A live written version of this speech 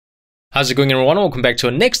How's it going, everyone? Welcome back to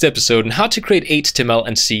our next episode on how to create HTML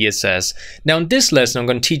and CSS. Now in this lesson I'm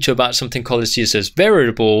going to teach you about something called a CSS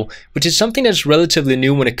variable, which is something that's relatively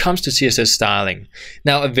new when it comes to CSS styling.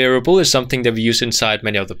 Now a variable is something that we use inside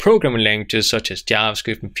many other programming languages such as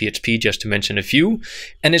JavaScript and PHP, just to mention a few,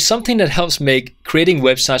 and it's something that helps make creating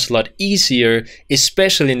websites a lot easier,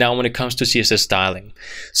 especially now when it comes to CSS styling.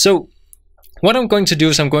 So what I'm going to do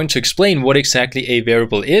is I'm going to explain what exactly a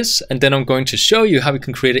variable is, and then I'm going to show you how we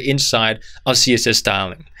can create it inside our CSS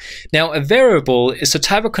styling. Now, a variable is a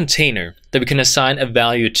type of container that we can assign a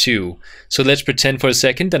value to. So let's pretend for a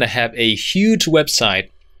second that I have a huge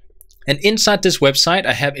website, and inside this website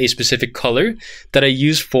I have a specific color that I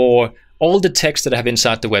use for all the text that I have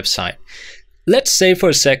inside the website. Let's say for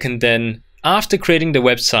a second then, after creating the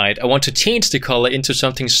website, I want to change the color into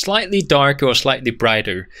something slightly darker or slightly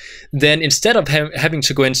brighter. Then instead of having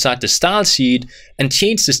to go inside the style sheet and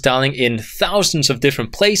change the styling in thousands of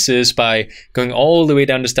different places by going all the way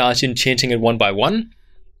down the style sheet and changing it one by one,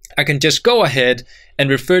 I can just go ahead and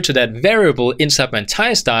refer to that variable inside my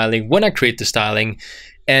entire styling when I create the styling,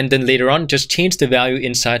 and then later on just change the value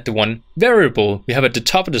inside the one variable we have at the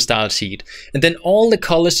top of the style sheet. And then all the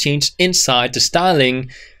colors change inside the styling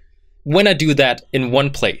when I do that in one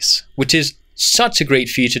place, which is such a great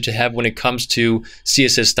feature to have when it comes to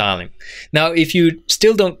CSS styling. Now, if you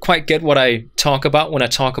still don't quite get what I talk about when I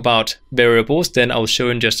talk about variables, then I'll show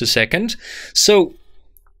in just a second. So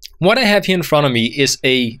what I have here in front of me is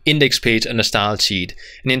a index page and a style sheet.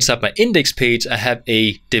 And inside my index page, I have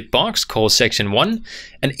a div box called section 1.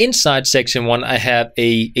 And inside section 1, I have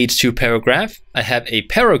a H2 paragraph, I have a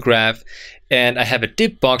paragraph, and I have a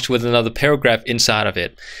div box with another paragraph inside of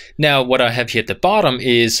it. Now, what I have here at the bottom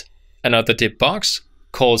is another div box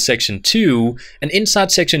called section 2, and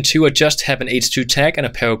inside section 2 I just have an H2 tag and a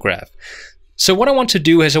paragraph. So what I want to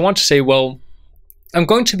do is I want to say, well, I'm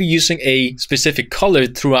going to be using a specific color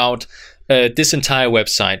throughout this entire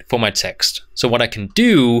website for my text. So what I can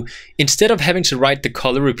do, instead of having to write the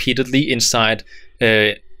color repeatedly inside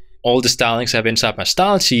all the stylings I have inside my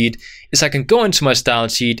style sheet, is I can go into my style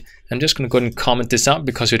sheet. I'm just going to go ahead and comment this out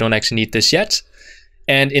because we don't actually need this yet.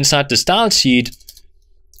 And inside the style sheet,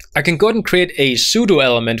 I can go ahead and create a pseudo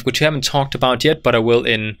element, which we haven't talked about yet, but I will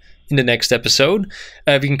in the next episode.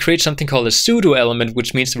 We can create something called a pseudo element,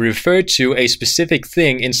 which means to refer to a specific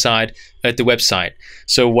thing inside the website.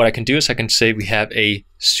 So what I can do is I can say we have a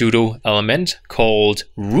pseudo element called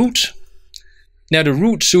root. Now the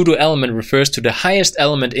root pseudo element refers to the highest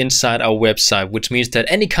element inside our website, which means that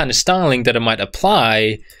any kind of styling that I might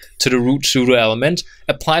apply to the root pseudo element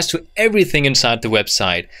applies to everything inside the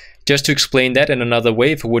website. Just to explain that in another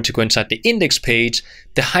way, if I were to go inside the index page,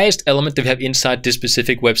 the highest element that we have inside this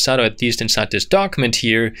specific website, or at least inside this document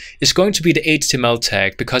here, is going to be the HTML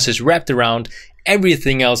tag, because it's wrapped around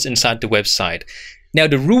everything else inside the website. Now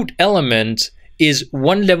the root element is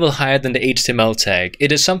one level higher than the HTML tag.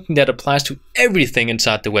 It is something that applies to everything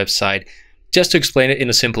inside the website, just to explain it in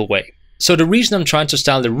a simple way. So the reason I'm trying to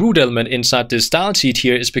style the root element inside this style sheet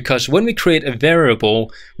here is because when we create a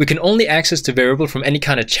variable, we can only access the variable from any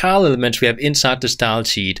kind of child elements we have inside the style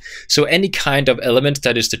sheet. So any kind of element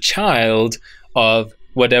that is the child of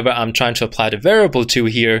whatever I'm trying to apply the variable to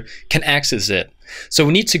here can access it. So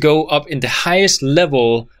we need to go up in the highest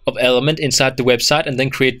level of element inside the website and then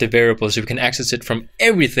create the variable so we can access it from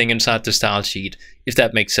everything inside the style sheet, if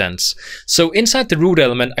that makes sense. So inside the root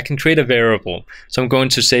element, I can create a variable. So I'm going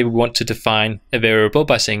to say we want to define a variable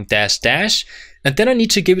by saying dash dash, and then I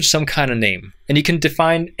need to give it some kind of name. And you can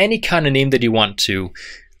define any kind of name that you want to.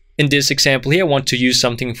 In this example here, I want to use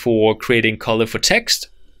something for creating color for text.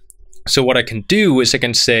 So what I can do is I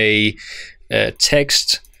can say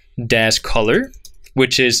text dash color,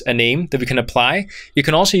 which is a name that we can apply. You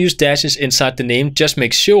can also use dashes inside the name. Just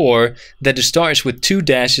make sure that it starts with 2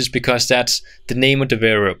 dashes because that's the name of the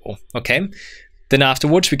variable. Okay. Then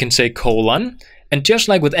afterwards we can say colon, and just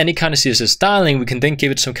like with any kind of CSS styling, we can then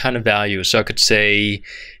give it some kind of value. So I could say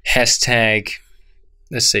hashtag,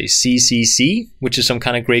 let's say CCC, which is some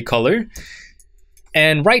kind of gray color.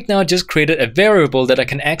 And right now I just created a variable that I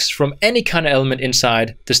can access from any kind of element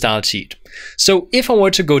inside the style sheet. So if I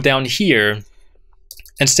were to go down here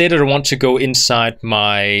and say that I want to go inside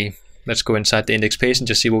my, let's go inside the index page and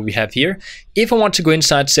just see what we have here. If I want to go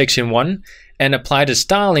inside section 1 and apply the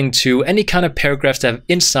styling to any kind of paragraphs that have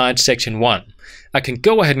inside section 1, I can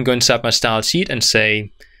go ahead and go inside my style sheet and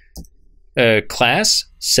say class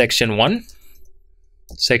section 1,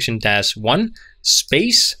 section dash 1,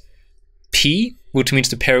 space P, which means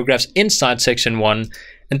the paragraphs inside section 1,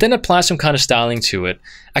 and then apply some kind of styling to it.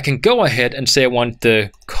 I can go ahead and say I want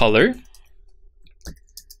the color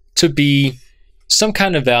to be some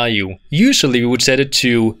kind of value. Usually we would set it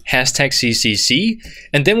to #CCC,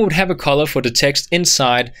 and then we would have a color for the text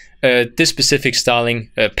inside this specific styling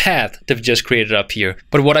path that we just created up here.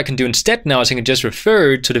 But what I can do instead now is I can just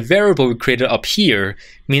refer to the variable we created up here,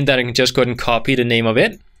 meaning that I can just go ahead and copy the name of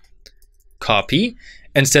it, copy.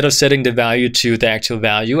 Instead of setting the value to the actual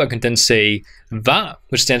value, I can then say va,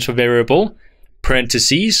 which stands for variable,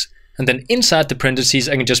 parentheses, and then inside the parentheses,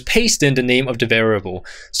 I can just paste in the name of the variable.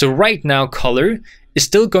 So right now, color is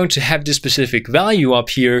still going to have this specific value up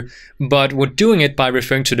here, but we're doing it by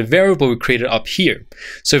referring to the variable we created up here.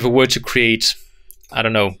 So if I were to create, I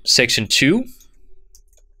don't know, section 2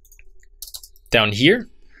 down here,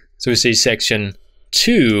 so we say section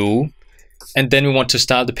 2, and then we want to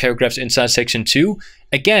style the paragraphs inside section 2.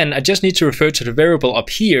 Again, I just need to refer to the variable up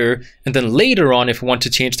here, and then later on, if I want to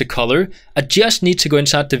change the color, I just need to go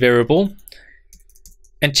inside the variable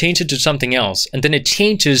and change it to something else, and then it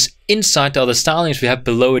changes inside the other stylings we have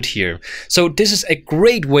below it here. So this is a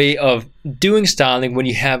great way of doing styling when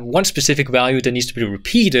you have one specific value that needs to be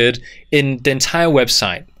repeated in the entire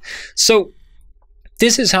website. So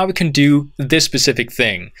this is how we can do this specific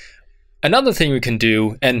thing. Another thing we can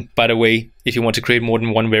do, and by the way, if you want to create more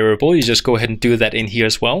than one variable, you just go ahead and do that in here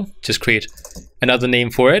as well. Just create another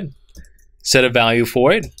name for it, set a value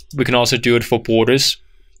for it. We can also do it for borders,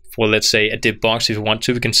 for let's say a div box if you want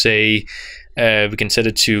to. We can say, we can set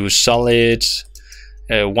it to solid,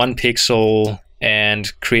 1 pixel,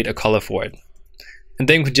 and create a color for it. And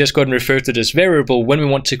then we can just go ahead and refer to this variable when we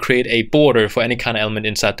want to create a border for any kind of element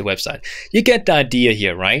inside the website. You get the idea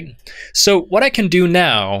here, right? So what I can do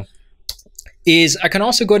now is I can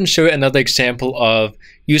also go ahead and show you another example of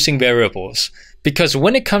using variables. Because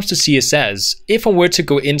when it comes to CSS, if I were to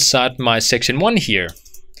go inside my section 1 here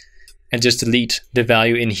and just delete the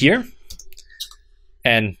value in here,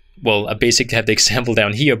 and well, I basically have the example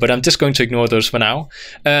down here, but I'm just going to ignore those for now.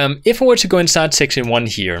 If I were to go inside section 1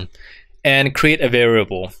 here and create a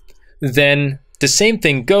variable, then the same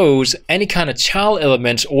thing goes, any kind of child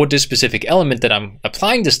elements or this specific element that I'm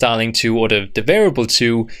applying the styling to or the variable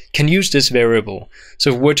to can use this variable. So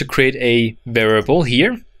if we were to create a variable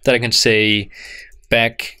here that I can say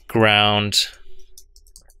background,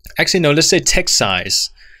 actually no, let's say text size,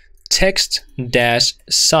 text dash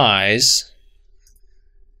size,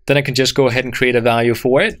 then I can just go ahead and create a value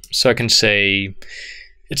for it. So I can say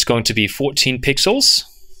it's going to be 14 pixels.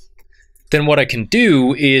 Then what I can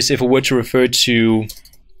do is if I were to refer to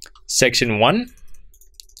section 1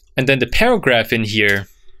 and then the paragraph in here,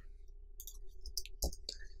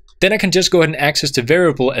 then I can just go ahead and access the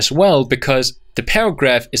variable as well because the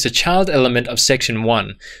paragraph is a child element of section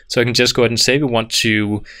 1. So I can just go ahead and say we want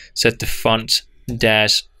to set the font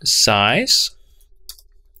dash size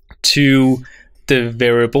to the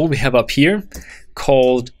variable we have up here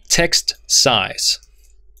called text size.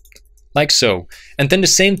 Like so. And then the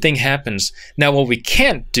same thing happens. Now what we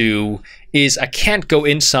can't do is I can't go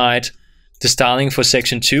inside the styling for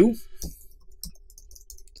section 2,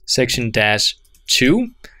 section dash 2,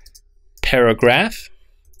 paragraph,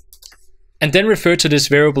 and then refer to this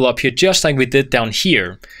variable up here just like we did down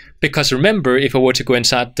here. Because remember, if I were to go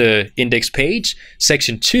inside the index page,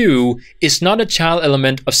 section 2 is not a child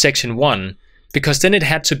element of section 1, because then it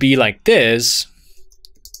had to be like this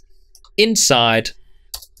inside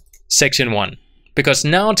section 1, because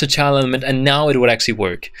now it's a child element and now it would actually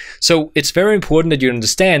work. So it's very important that you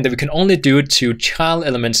understand that we can only do it to child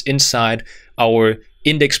elements inside our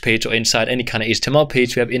index page or inside any kind of HTML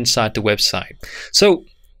page we have inside the website. So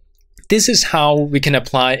this is how we can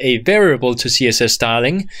apply a variable to CSS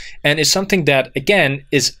styling, and it's something that again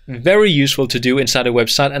is very useful to do inside a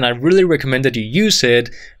website, and I really recommend that you use it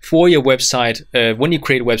for your website when you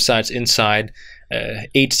create websites inside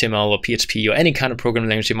HTML or PHP or any kind of programming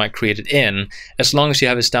language you might create it in, as long as you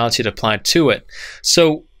have a style sheet applied to it.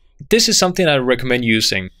 So this is something I recommend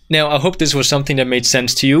using. Now, I hope this was something that made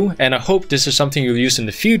sense to you, and I hope this is something you'll use in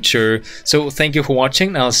the future. So thank you for watching,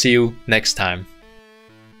 and I'll see you next time.